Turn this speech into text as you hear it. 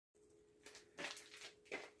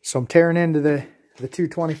So I'm tearing into the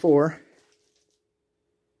 224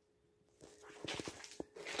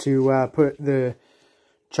 to put the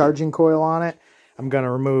charging coil on it. I'm going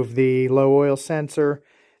to remove the low oil sensor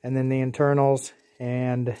and then the internals,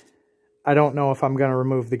 and I don't know if I'm going to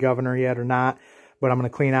remove the governor yet or not, but I'm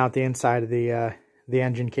going to clean out the inside of the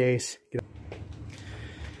engine case.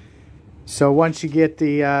 So once you get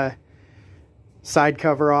the side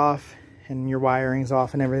cover off and your wiring's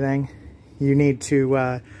off and everything, you need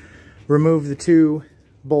to remove the 2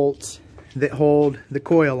 bolts that hold the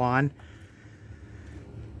coil on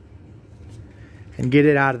and get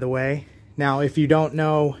it out of the way. Now, if you don't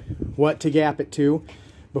know what to gap it to,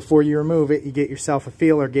 before you remove it, you get yourself a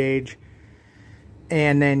feeler gauge,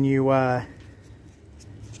 and then you, I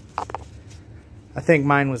think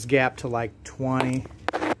mine was gapped to like 20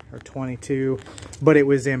 or 22, but it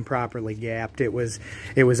was improperly gapped. It was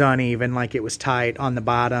uneven, like it was tight on the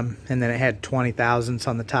bottom, and then it had 20 thousandths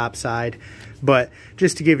on the top side. But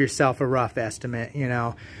just to give yourself a rough estimate, you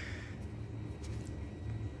know,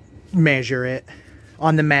 measure it.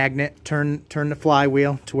 On the magnet, turn the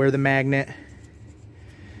flywheel to where the magnet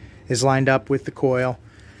is lined up with the coil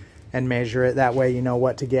and measure it. That way you know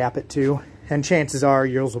what to gap it to. And chances are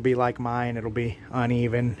yours will be like mine. It'll be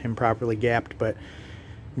uneven, improperly gapped, but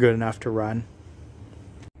good enough to run.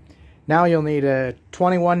 Now you'll need a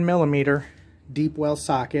 21 millimeter deep well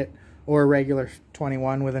socket or a regular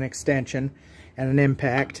 21 with an extension and an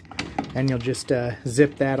impact. And you'll just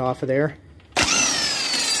zip that off of there.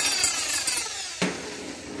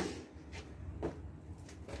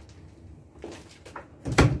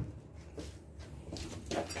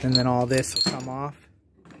 And then all this will come off.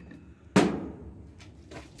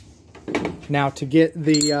 Now to get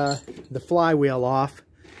the flywheel off,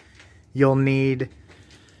 you'll need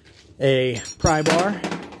a pry bar.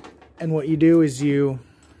 And what you do is you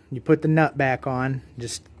put the nut back on,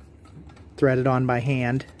 just thread it on by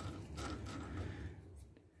hand,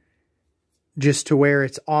 just to where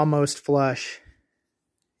it's almost flush.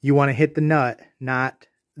 You want to hit the nut, not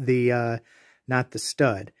the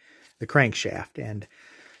stud, the crankshaft. And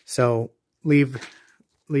so leave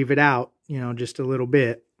it out, you know, just a little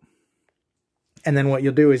bit. And then what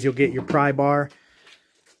you'll do is you'll get your pry bar,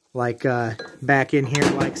 like back in here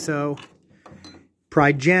like so.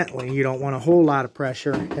 Pry gently. You don't want a whole lot of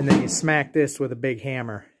pressure. And then you smack this with a big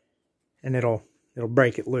hammer, and it'll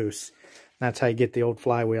break it loose. That's how you get the old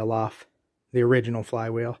flywheel off, the original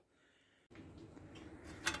flywheel.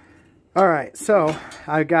 All right, so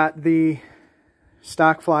I got the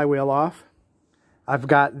stock flywheel off. I've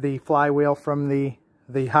got the flywheel from the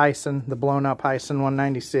Hyson, the blown up Hyson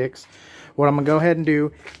 196. What I'm going to go ahead and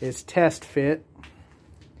do is test fit.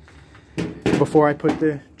 Before I put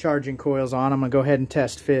the charging coils on, I'm going to go ahead and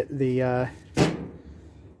test fit the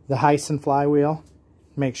Hyson flywheel.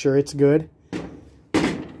 Make sure it's good.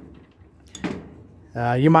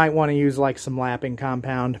 You might want to use like some lapping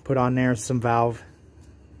compound, put on there some valve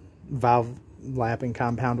lapping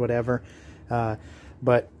compound, whatever.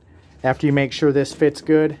 But after you make sure this fits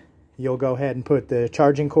good, you'll go ahead and put the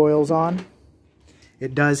charging coils on.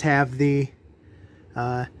 It does have the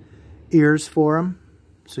ears for them,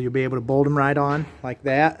 so you'll be able to bolt them right on like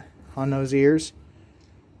that on those ears.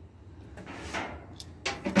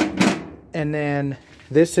 And then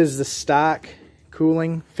this is the stock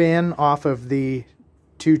cooling fin off of the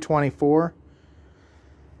 224,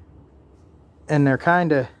 and they're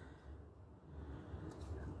kind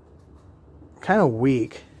of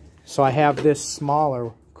weak. So I have this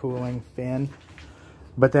smaller cooling fin,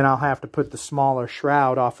 but then I'll have to put the smaller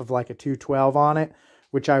shroud off of like a 212 on it,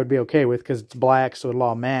 which I would be okay with because it's black, so it'll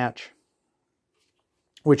all match,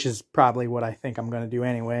 which is probably what I think I'm going to do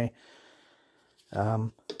anyway.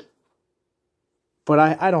 But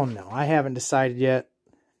I don't know. I haven't decided yet.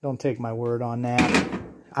 Don't take my word on that.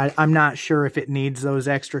 I'm not sure if it needs those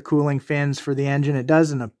extra cooling fins for the engine. It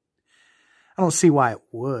doesn't. I don't see why it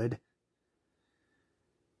would.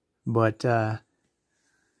 But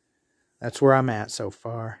that's where I'm at so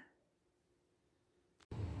far.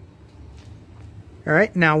 All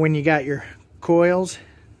right, now when you got your coils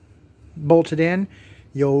bolted in,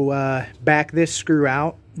 you'll back this screw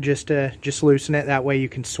out, just loosen it. That way you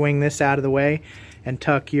can swing this out of the way and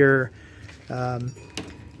tuck your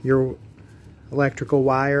electrical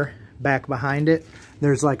wire back behind it.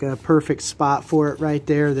 There's like a perfect spot for it right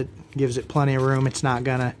there that gives it plenty of room. It's not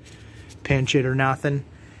gonna pinch it or nothing.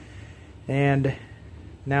 And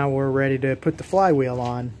now we're ready to put the flywheel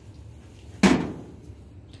on.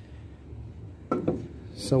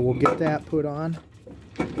 So we'll get that put on.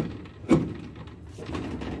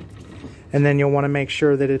 And then you'll want to make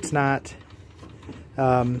sure that it's not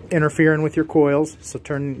interfering with your coils. So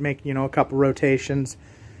make a couple rotations.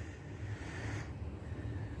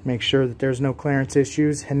 Make sure that there's no clearance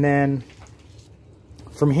issues, and then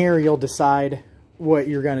from here you'll decide what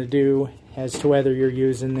you're going to do as to whether you're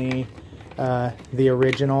using the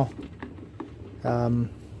original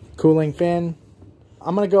cooling fin.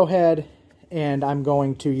 I'm going to go ahead and I'm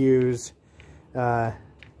going to use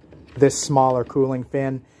this smaller cooling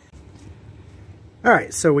fin. All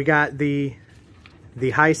right, so we got the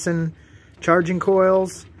Hyson charging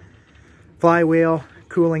coils, flywheel,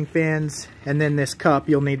 cooling fins, and then this cup.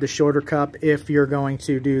 You'll need the shorter cup if you're going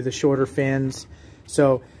to do the shorter fins.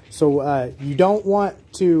 So you don't want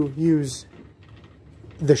to use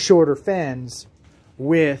the shorter fins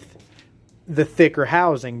with the thicker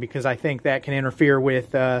housing, because I think that can interfere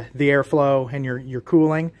with the airflow and your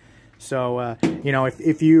cooling. So you know,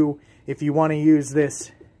 if you want to use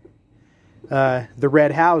this the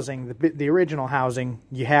red housing, the original housing,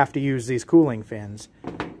 you have to use these cooling fins.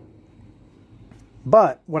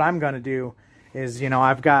 But what I'm going to do is, you know,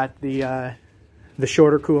 I've got the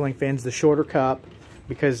shorter cooling fins, the shorter cup,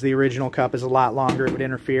 because the original cup is a lot longer, it would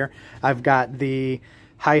interfere. I've got the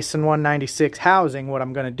Hyson 196 housing. What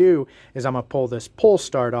I'm going to do is I'm going to pull this pull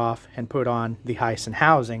start off and put on the Hyson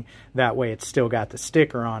housing. That way it's still got the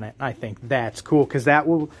sticker on it. I think that's cool, because that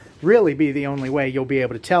will really be the only way you'll be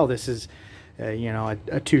able to tell this is, you know,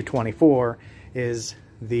 a 224 is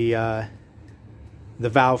the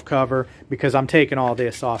valve cover, because I'm taking all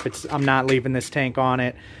this off. I'm not leaving this tank on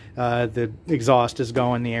it. The exhaust is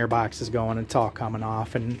going, the airbox is going, it's all coming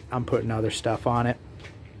off, and I'm putting other stuff on it.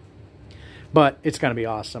 But it's going to be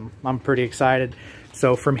awesome. I'm pretty excited.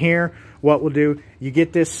 So from here, what we'll do, you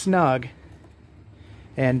get this snug,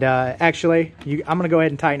 and actually, I'm going to go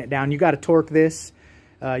ahead and tighten it down. You got to torque this.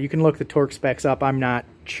 You can look the torque specs up. I'm not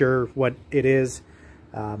sure what it is.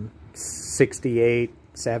 68,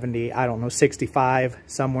 70, I don't know, 65,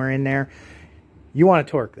 somewhere in there. You want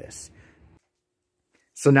to torque this.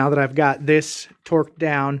 So now that I've got this torqued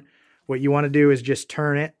down, what you want to do is just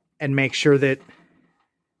turn it and make sure that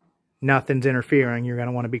nothing's interfering. You're going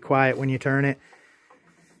to want to be quiet when you turn it.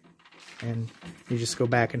 And you just go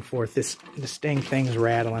back and forth. This dang thing's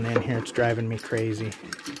rattling in here. It's driving me crazy.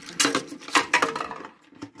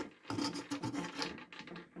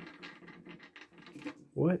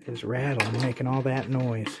 What is rattling, making all that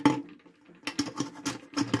noise?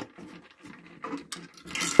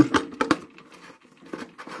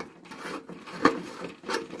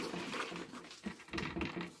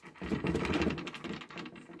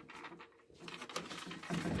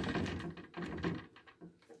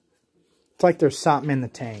 It's like there's something in the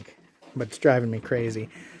tank, but it's driving me crazy.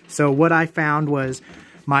 So what I found was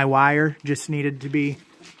my wire just needed to be,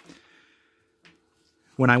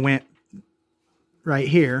 when I went right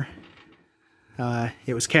here,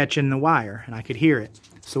 it was catching the wire and I could hear it.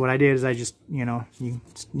 So what I did is I just, you know, you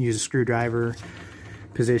use a screwdriver,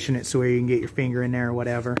 position it so where you can get your finger in there or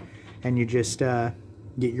whatever, and you just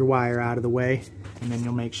get your wire out of the way, and then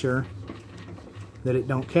you'll make sure that it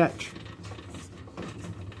don't catch.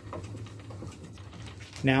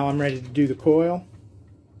 Now I'm ready to do the coil,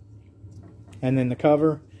 and then the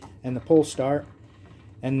cover and the pull start,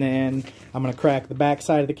 and then I'm going to crack the back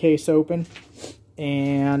side of the case open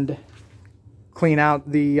and clean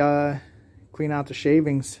out the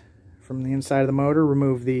shavings from the inside of the motor,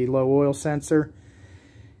 remove the low oil sensor,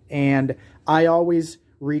 and I always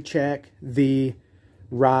recheck the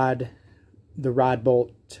rod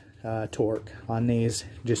bolt torque on these,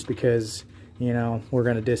 just because, you know, we're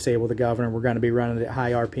going to disable the governor. We're going to be running at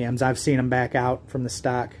high RPMs. I've seen them back out from the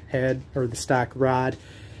stock head or the stock rod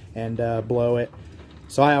and blow it.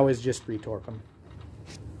 So I always just retorque them.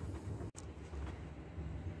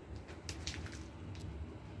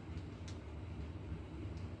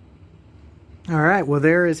 All right, well,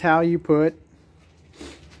 there is how you put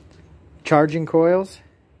charging coils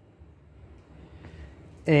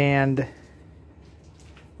and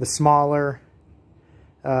the smaller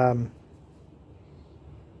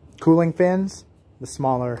cooling fins, the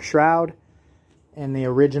smaller shroud, and the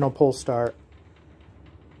original pull start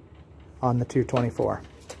on the 224.